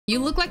You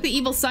look like the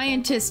evil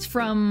scientist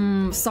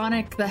from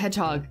Sonic the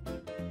Hedgehog.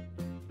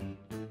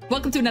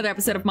 Welcome to another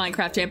episode of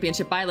Minecraft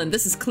Championship Island.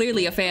 This is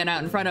clearly a fan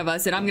out in front of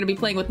us, and I'm gonna be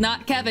playing with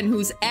NotKevin,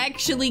 who's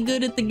actually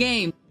good at the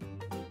game.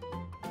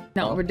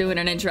 No, we're doing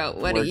an intro.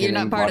 What? You're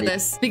not part of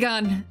this. Be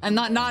gone. I'm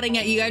not nodding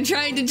at you. I'm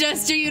trying to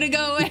gesture you to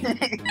go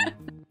away.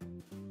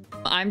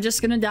 I'm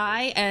just gonna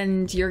die,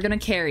 and you're gonna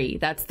carry.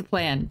 That's the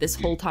plan this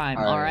whole time,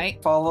 all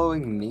right?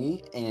 Following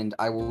me, and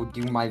I will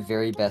do my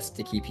very best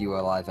to keep you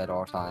alive at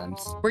all times.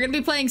 We're gonna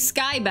be playing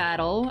Sky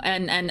Battle,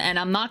 and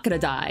I'm not gonna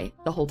die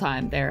the whole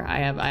time. There, I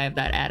have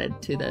that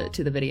added to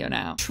the video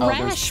now.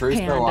 There's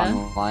Panda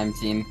on Lime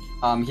Team.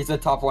 He's a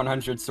top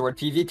 100 sword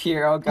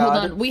PvPer. Oh god.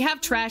 Hold on, we have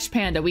Trash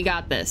Panda. We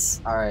got this.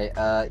 All right.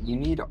 You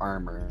need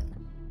armor.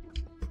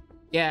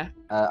 Yeah.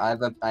 I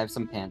have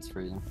some pants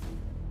for you.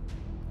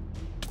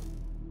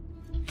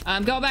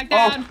 I'm going back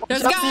down.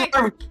 There's a guy.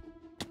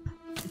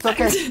 It's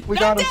okay. We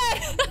got him.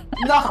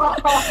 No.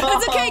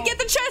 It's okay. Get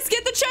the chest.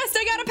 Get the chest.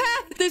 I got a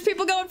path. There's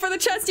people going for the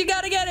chest. You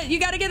gotta get it. You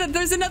gotta get it.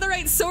 There's another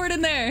right sword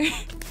in there.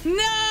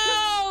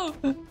 No.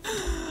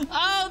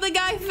 Oh, the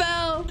guy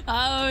fell.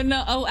 Oh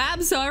no. Oh,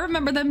 Abso. I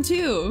remember them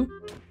too.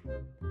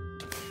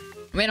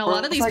 I mean, a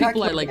lot of these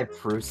people are like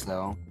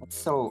Prusso. That's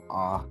so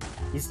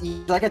he's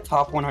like a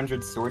top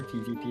 100 sword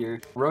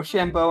PvPer.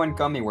 Rochambeau and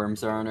Gummy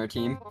Worms are on our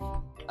team.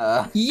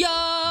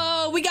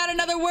 Yo, we got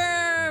another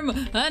worm!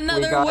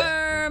 Another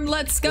worm!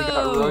 Let's go! We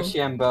got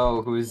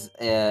Rochambeau, who's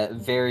a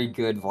very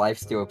good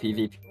lifesteal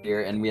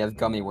PvPer, and we have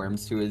Gummy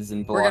Worms, who is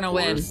in Block We're gonna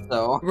win.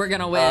 So, we're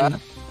gonna win.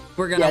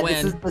 We're gonna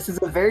win. This is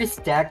a very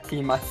stacked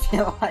team, I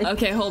feel like.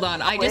 Okay, hold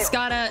on. I just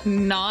gotta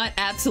not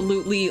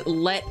absolutely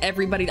let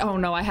everybody... Oh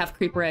no, I have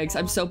creeper eggs.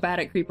 I'm so bad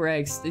at creeper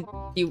eggs.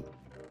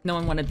 No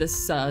one wanted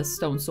this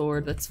stone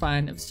sword. That's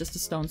fine. It was just a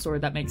stone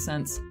sword. That makes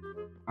sense.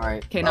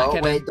 Alright. Okay,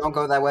 NotKevin. Wait, don't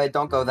go that way.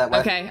 Don't go that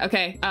way.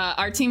 Okay.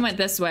 Our team went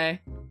this way.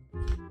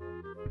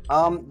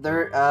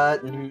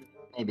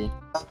 Maybe.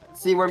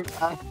 See where,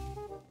 It's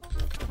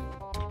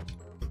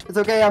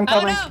okay, I'm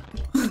coming. Oh,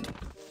 no!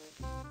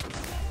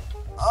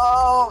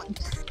 Oh!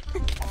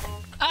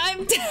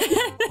 I'm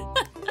dead!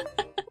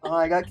 Oh,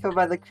 I got killed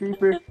by the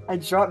creeper. I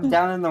dropped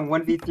down in the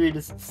 1v3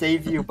 to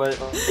save you, but...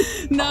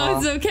 No,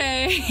 it's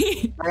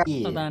okay.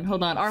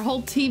 Hold on. Our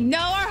whole team... No,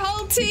 our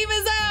whole team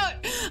is out!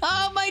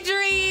 Oh, my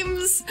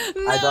dreams!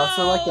 No! I'd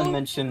also like to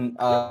mention,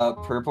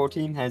 Purple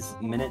Team has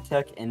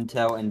Minitech,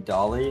 Intel, and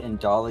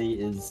Dolly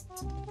is,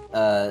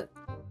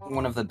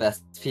 one of the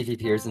best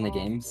PvPers in the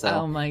game, so...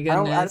 Oh my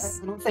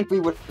goodness. I don't think we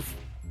would have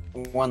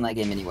won that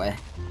game anyway.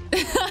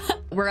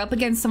 We're up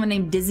against someone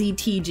named Dizzy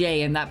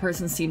TJ, and that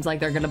person seems like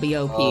they're gonna be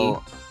OP.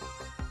 Oh.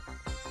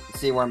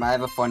 See, Worm, I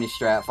have a funny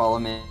strat. Follow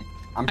me.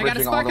 I'm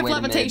bridging all the way to mid. I got a spark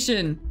of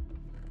levitation.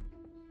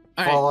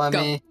 All right, follow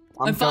go. me.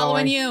 I'm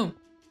following you.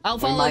 I'll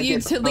follow you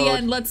to the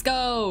end. Let's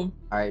go.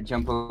 All right,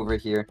 jump over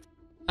here.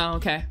 Oh,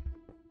 okay.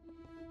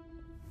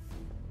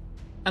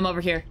 I'm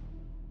over here.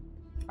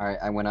 All right,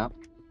 I went up.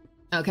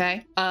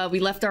 Okay. We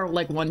left our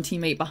like one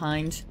teammate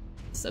behind.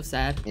 So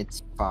sad.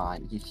 It's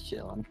fine. He's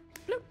chilling.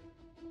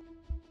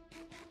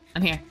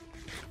 I'm here.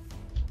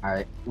 All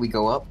right, we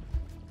go up.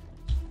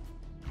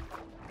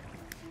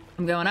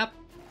 I'm going up.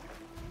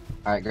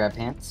 All right, grab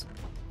pants.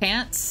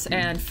 Pants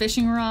and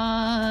fishing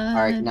rod.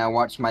 All right, now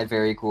watch my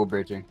very cool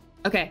bridging.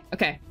 Okay.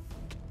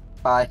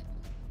 Bye.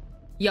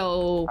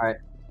 Yo. All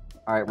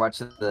right,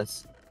 watch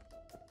this.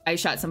 I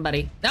shot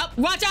somebody. Nope,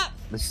 watch out!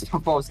 The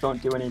snowballs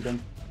don't do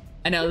anything.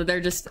 I know, they're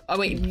just... Oh,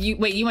 wait,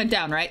 you went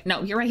down, right?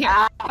 No, you're right here.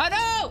 Oh,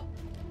 no!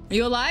 Are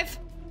you alive?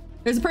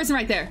 There's a person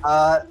right there.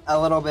 A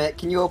little bit.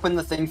 Can you open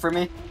the thing for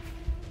me?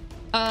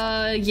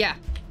 Yeah.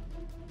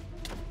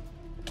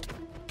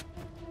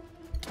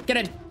 Get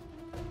in.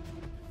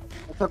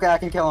 It's okay, I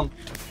can kill him.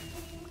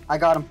 I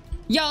got him.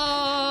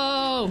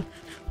 Yo!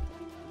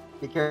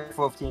 Be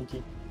careful of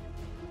TNT.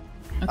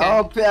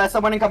 Okay. Oh,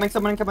 someone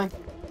incoming.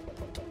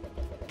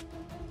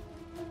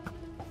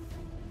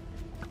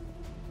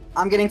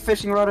 I'm getting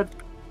fishing rodded.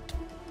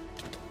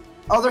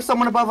 Oh, there's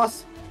someone above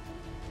us.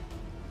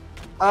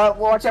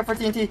 Watch out for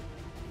TNT.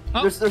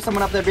 Oh. There's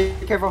someone up there, be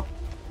careful.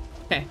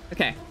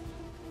 Okay.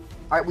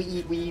 Alright, we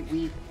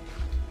eat.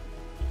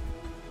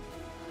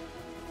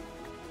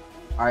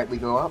 Alright, we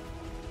go up.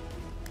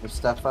 There's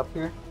stuff up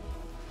here.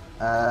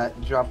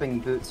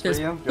 Dropping boots There's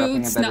for you.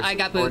 Boots? No, I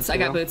got boots.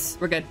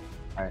 We're good.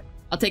 Alright.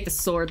 I'll take the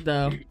sword,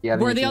 though.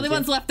 We're the only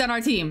ones left on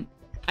our team.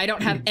 I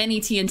don't have any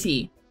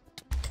TNT.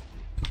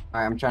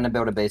 Alright, I'm trying to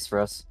build a base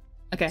for us.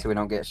 Okay. So we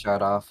don't get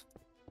shot off.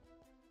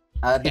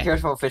 Be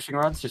careful of fishing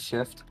rods, just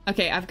shift.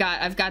 Okay, I've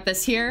got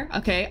this here.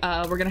 Okay,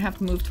 we're gonna have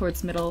to move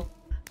towards middle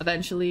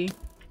eventually.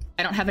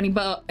 I don't have any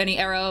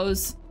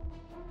arrows,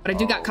 but I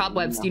do got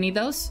cobwebs. No. Do you need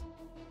those?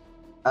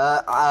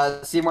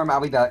 Seymour,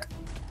 I'll be back.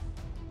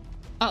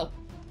 Oh.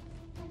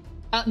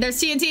 There's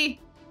TNT.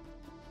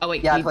 Oh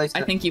wait, yeah, I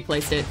think you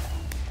placed it.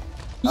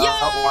 Yo!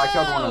 Oh, I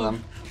killed one of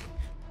them.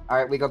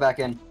 Alright, we go back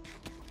in.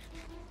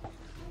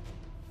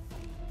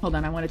 Hold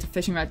on, I wanted to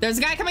fishing rod. There's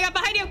a guy coming up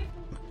behind you!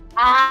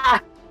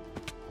 Ah!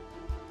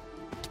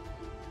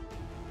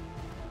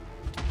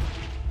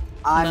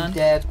 I'm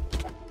dead.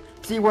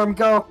 Seaworm,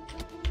 go!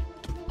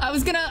 I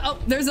was gonna. Oh,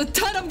 there's a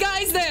ton of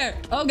guys there.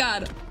 Oh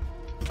god.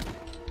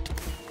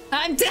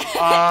 I'm dead.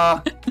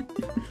 I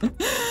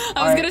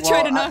was gonna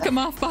try to knock him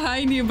off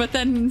behind you, but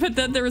then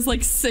there was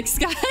like 6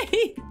 guys.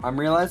 I'm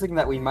realizing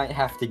that we might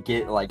have to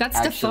get like That's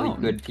actually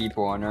good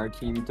people on our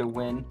team to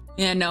win.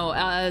 Yeah,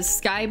 no,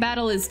 Sky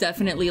Battle is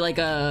definitely like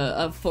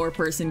a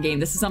 4-person game.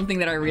 This is something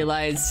that I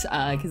realized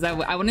because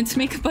I wanted to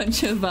make a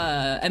bunch of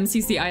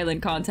MCC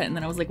Island content, and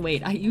then I was like,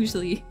 wait, I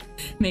usually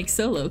make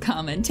solo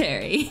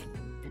commentary.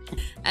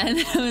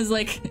 And I was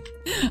like,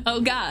 oh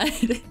god,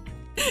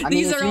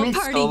 these are all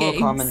party games.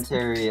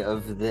 Commentary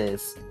of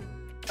this,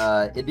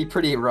 it'd be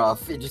pretty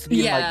rough. It'd just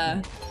be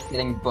like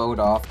getting bowed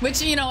off. Which,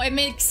 you know, it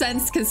makes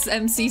sense because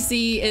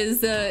MCC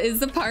is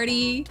the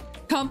party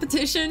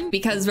competition.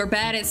 Because we're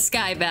bad at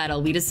Sky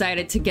Battle, we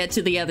decided to get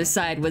to the other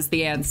side was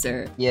the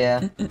answer.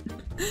 Yeah.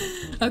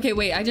 Okay,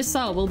 wait, I just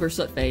saw a Wilbur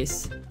Soot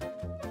face.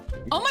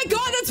 Oh my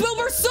god, that's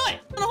Wilbur Soot!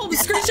 Oh,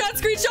 screenshot,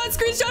 screenshot,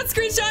 screenshot,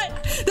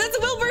 screenshot! That's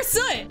Wilbur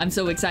Soot! I'm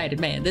so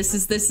excited, man. This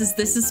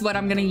is what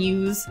I'm gonna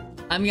use.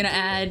 I'm gonna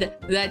add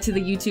that to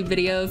the YouTube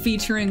video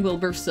featuring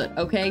Wilbur Soot,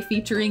 okay?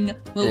 Featuring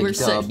Wilbur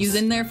Soot. He's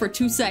in there for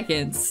 2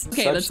 seconds.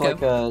 Okay, let's go.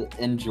 Such like a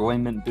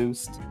enjoyment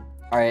boost.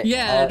 All right.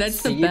 Yeah,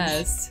 that's the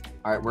best.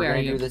 All right, we're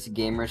gonna do this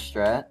gamer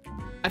strat.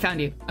 I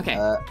found you. Okay.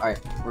 All right,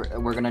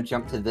 we're gonna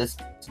jump to this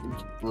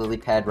lily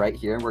pad right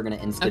here. We're gonna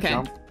insta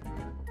jump.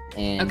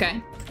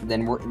 And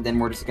then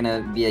we're just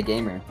gonna be a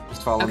gamer.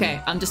 Just follow me.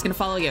 I'm just gonna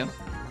follow you.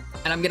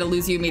 And I'm gonna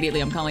lose you immediately.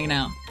 I'm calling it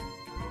now.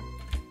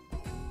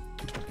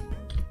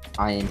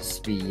 I am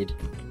speed.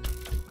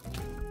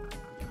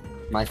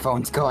 My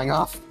phone's going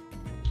off.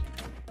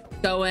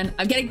 Going.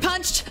 I'm getting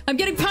punched! I'm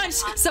getting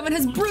punched! Someone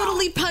has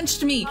brutally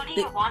punched me! Who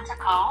do you want to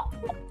call?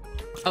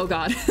 Oh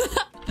god.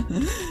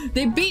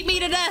 They beat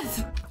me to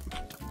death!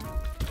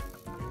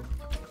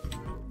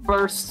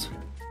 First.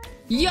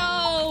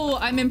 Yo!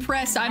 I'm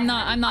impressed. I'm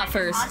not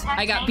first.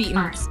 I got beaten.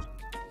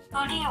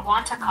 Who do you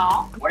want to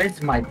call? What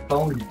is my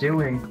phone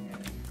doing?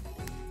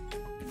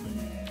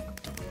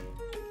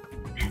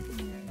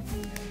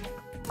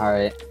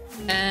 Alright.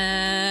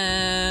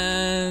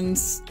 And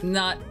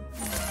not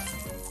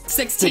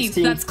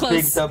 16th. That's close.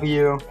 Big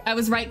W. I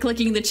was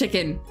right-clicking the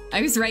chicken.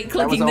 I was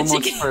right-clicking the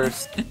chicken.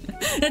 First.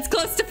 That's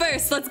close to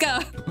first. Let's go.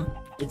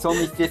 It's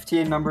only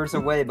 15 numbers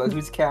away, but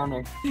who's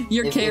counting?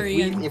 You're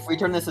carrying. If we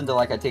turn this into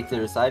like a take to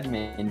the side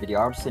main video,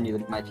 I'll just send you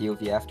my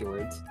POV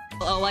afterwards.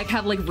 I'll like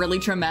have like really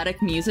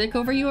dramatic music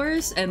over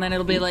yours, and then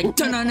it'll be like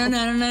no no no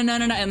no no no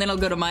no, and then I'll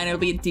go to mine. It'll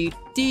be do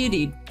do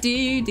do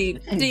do do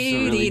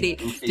do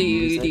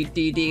do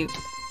do do.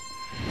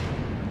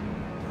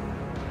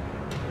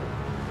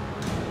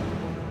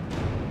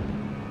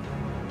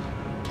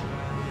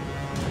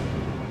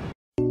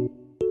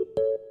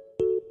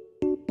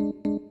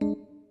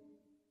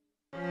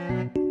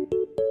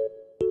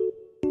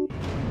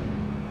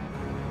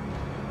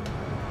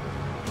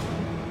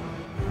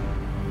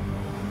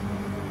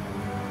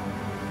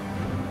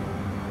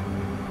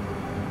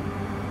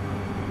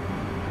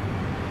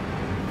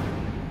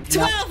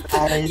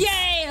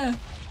 Yay!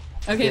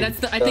 Okay, I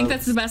think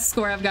that's the best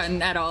score I've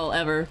gotten at all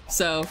ever.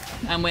 So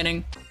I'm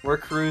winning. We're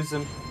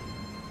cruising.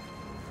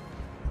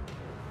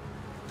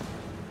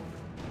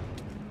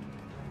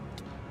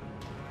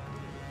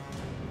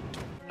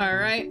 All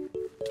right.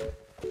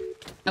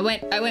 I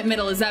went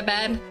middle. Is that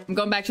bad? I'm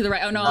going back to the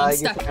right. Oh no, I'm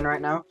stuck. You're fine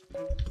right now.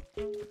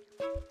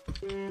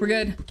 We're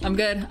good. I'm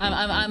good.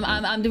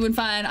 I'm doing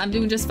fine. I'm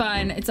doing just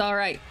fine. It's all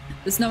right.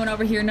 There's no one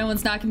over here. No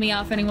one's knocking me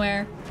off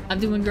anywhere. I'm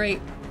doing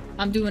great.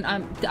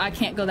 I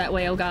can't go that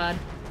way, oh god.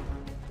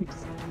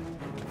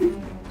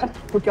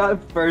 I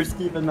got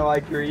first even though I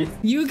grieved.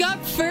 You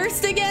got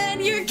first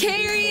again? You're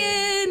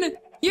carrying!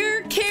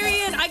 You're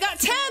carrying! I got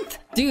 10th!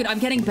 Dude, I'm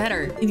getting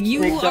better.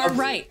 You are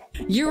right.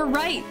 You're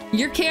right.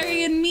 You're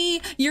carrying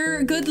me.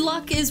 Your good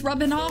luck is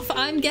rubbing off.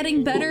 I'm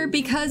getting better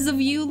because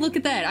of you. Look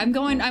at that.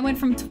 I went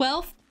from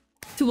 12th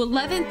to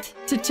 11th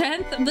to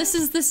 10th. This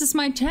is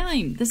my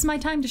time. This is my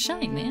time to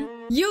shine, man.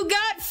 You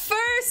got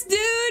first, dude.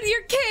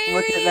 You're carrying.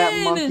 Look at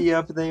that monkey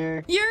up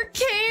there. You're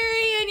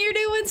carrying. You're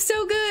doing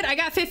so good. I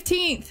got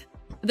 15th.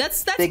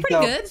 That's pretty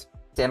good.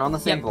 Stand on the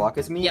same block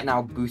as me, and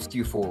I'll boost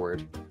you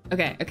forward.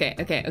 Okay. We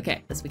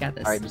got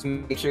this. All right, just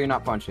make sure you're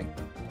not punching.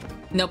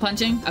 No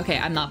punching? Okay,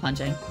 I'm not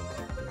punching.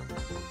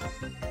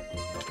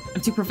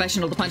 I'm too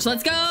professional to punch.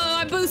 Let's go!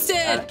 I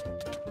boosted!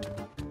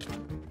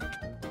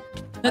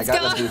 Let's go! I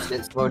got the boost.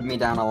 It slowed me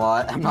down a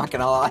lot. I'm not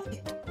gonna lie.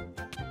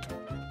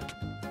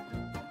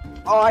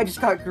 Oh, I just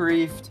got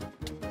griefed.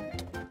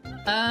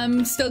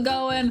 I'm still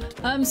going.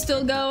 I'm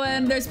still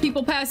going. There's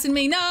people passing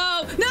me.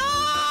 No!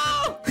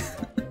 No!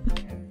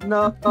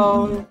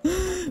 No.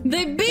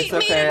 They beat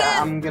me to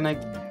death. I'm gonna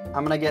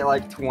get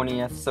like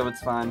 20th, so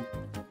it's fine.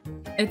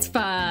 It's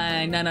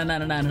fine. No.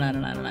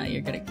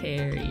 You're gonna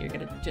carry. You're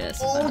gonna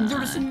just. Oh,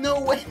 there's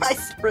no way my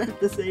sprint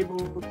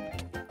disabled.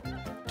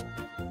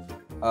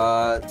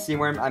 See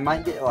where I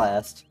might get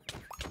last.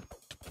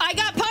 I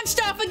got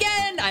punched off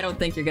again. I don't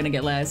think you're gonna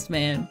get last,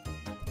 man.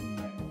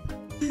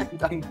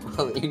 I'm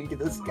bullying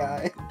this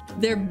guy.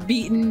 They're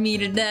beating me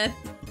to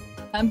death.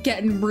 I'm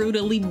getting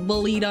brutally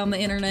bullied on the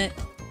internet.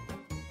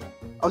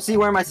 Oh, see,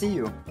 where am I? See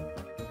you.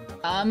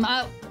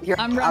 Here,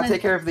 I'm running. I'll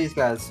take care of these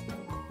guys.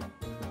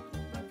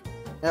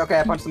 Yeah, okay,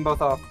 I punched them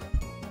both off.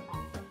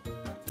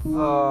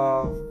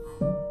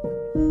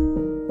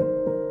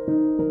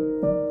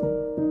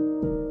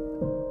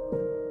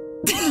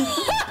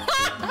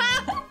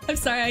 I'm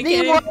sorry, I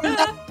can't.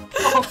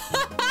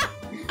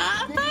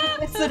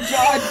 It's the jump.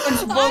 I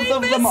punched both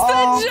of them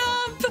off.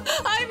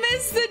 I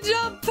missed the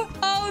jump.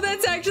 Oh,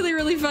 that's actually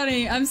really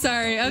funny. I'm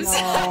sorry. I'm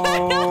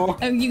No.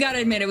 sorry. You gotta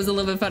admit, it was a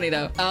little bit funny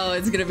though. Oh,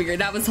 it's gonna be great.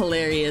 That was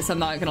hilarious. I'm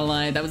not gonna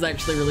lie. That was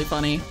actually really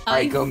funny.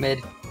 Alright, go mid.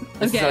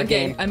 This is our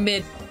game. I'm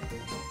mid.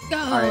 Go.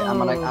 Alright, I'm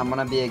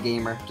gonna be a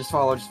gamer. Just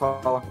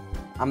follow.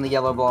 I'm the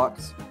yellow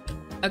blocks.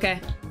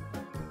 Okay.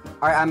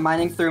 Alright, I'm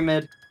mining through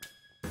mid.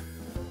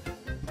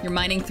 You're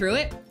mining through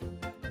it?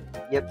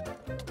 Yep.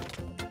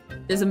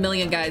 There's a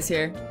million guys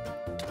here.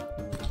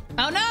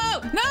 Oh no!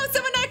 No!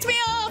 Someone knocked me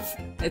off!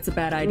 It's a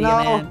bad idea,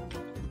 man.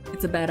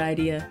 It's a bad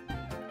idea.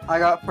 I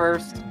got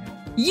first.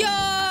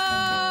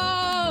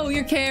 Yo!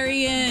 You're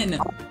carrying!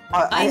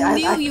 I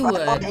knew you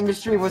would.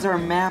 Industry was our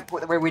map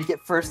where we'd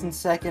get first and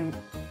second.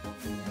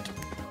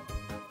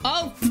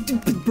 Oh,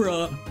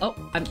 bruh. Oh,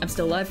 I'm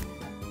still alive.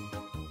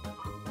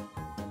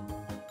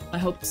 My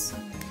hopes,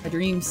 my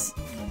dreams.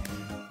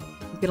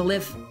 I'm gonna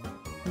live.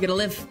 I'm gonna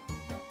live.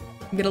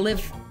 I'm gonna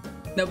live.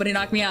 Nobody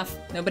knock me off.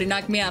 Nobody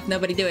knock me off.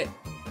 Nobody do it.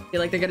 I feel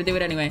like they're gonna do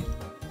it anyway.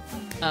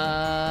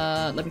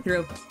 Let me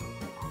through.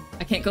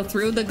 I can't go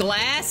through the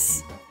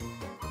glass?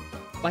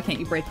 Why can't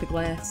you break the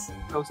glass?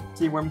 Go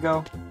see worm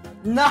go.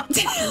 No!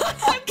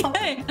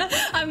 Okay,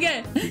 I'm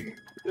good.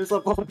 There's a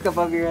block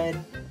above your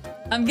head.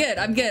 I'm good.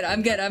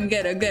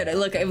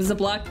 Look, it was a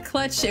block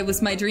clutch. It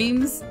was my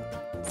dreams.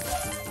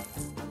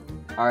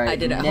 Alright, I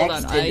did it. Next Hold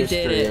on, I did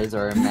industry it. is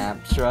our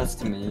map,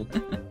 trust me.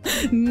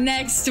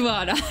 Next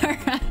one,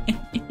 alright.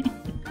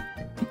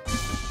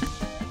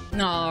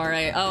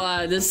 Alright,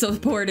 oh, the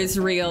support is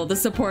real. The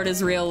support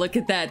is real. Look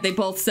at that. They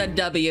both said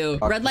W.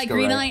 Red light,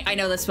 green light? I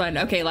know this one.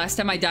 Okay, last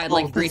time I died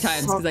like 3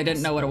 times because I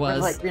didn't know what it was.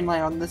 Red light, green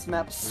light on this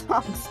map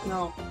sucks.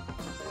 No.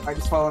 Alright,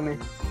 just follow me.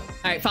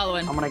 Alright,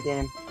 following. I'm gonna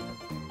game.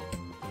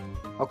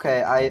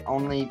 Okay, I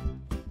only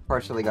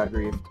partially got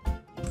grieved.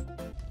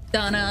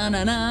 I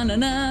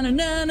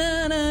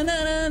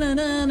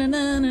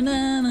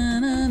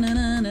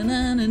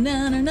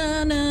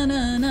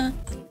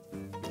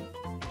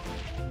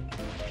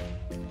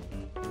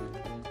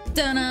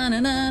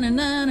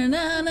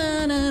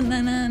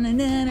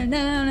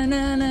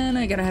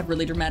gotta have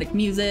really dramatic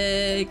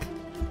music.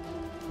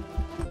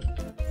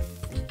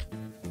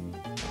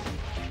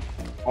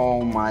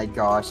 Oh my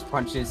gosh,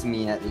 punches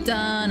me at the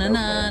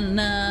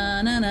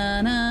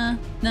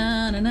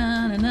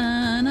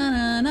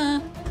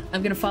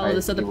I'm gonna follow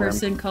this other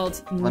person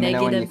called Let me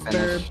know when you Negative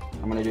finish. Verb.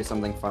 I'm gonna do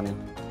something funny.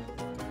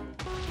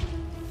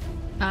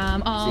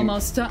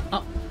 Almost done.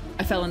 Oh,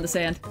 I fell in the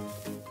sand.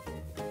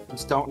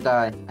 Just don't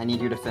die. I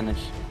need you to finish.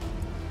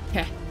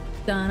 Okay.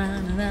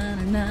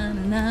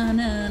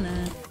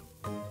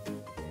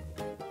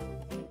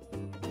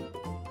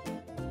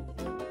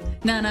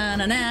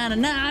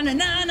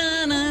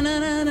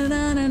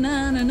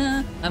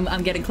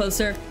 I'm getting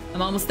closer.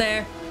 I'm almost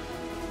there.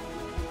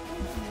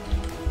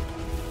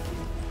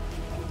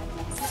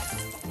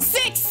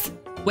 6!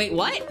 Wait,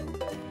 what?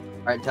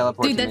 Alright,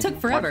 teleport Dude, to that me. took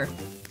forever.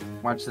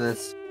 Watch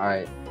this.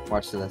 Alright,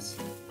 watch this.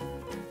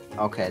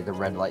 Okay, the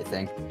red light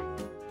thing.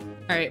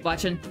 Alright,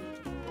 watching.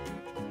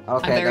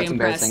 Okay, I'm very that's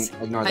impressed.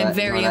 embarrassing. Ignore that. I'm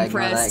very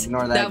impressed.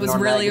 Ignore that. That was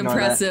really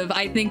impressive.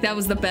 I think that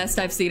was the best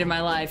I've seen in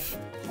my life.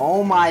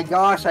 Oh my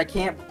gosh, I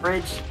can't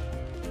bridge.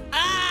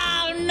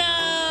 Oh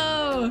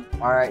no!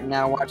 Alright,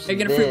 now watch this. Are you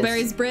gonna fruit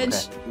berries bridge?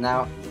 Okay,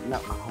 now, no.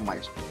 Oh my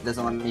gosh. It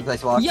doesn't let me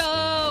place blocks.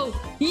 Yo!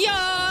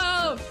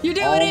 Yo! You're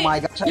doing it! Oh my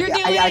gosh, You're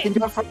doing I it! can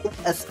do it for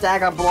a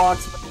stack of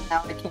blocks, but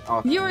now I can't.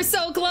 Oh. You were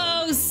so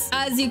close!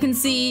 As you can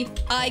see,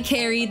 I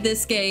carried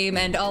this game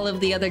and all of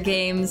the other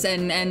games,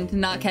 and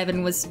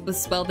NotKevin was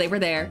well, they were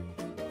there.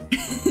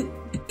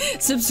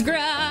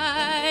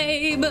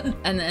 Subscribe!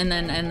 And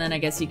then I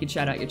guess you could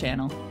shout out your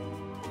channel.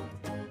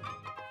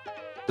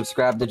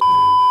 Subscribe to.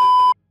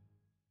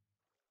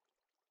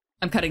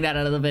 I'm cutting that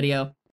out of the video.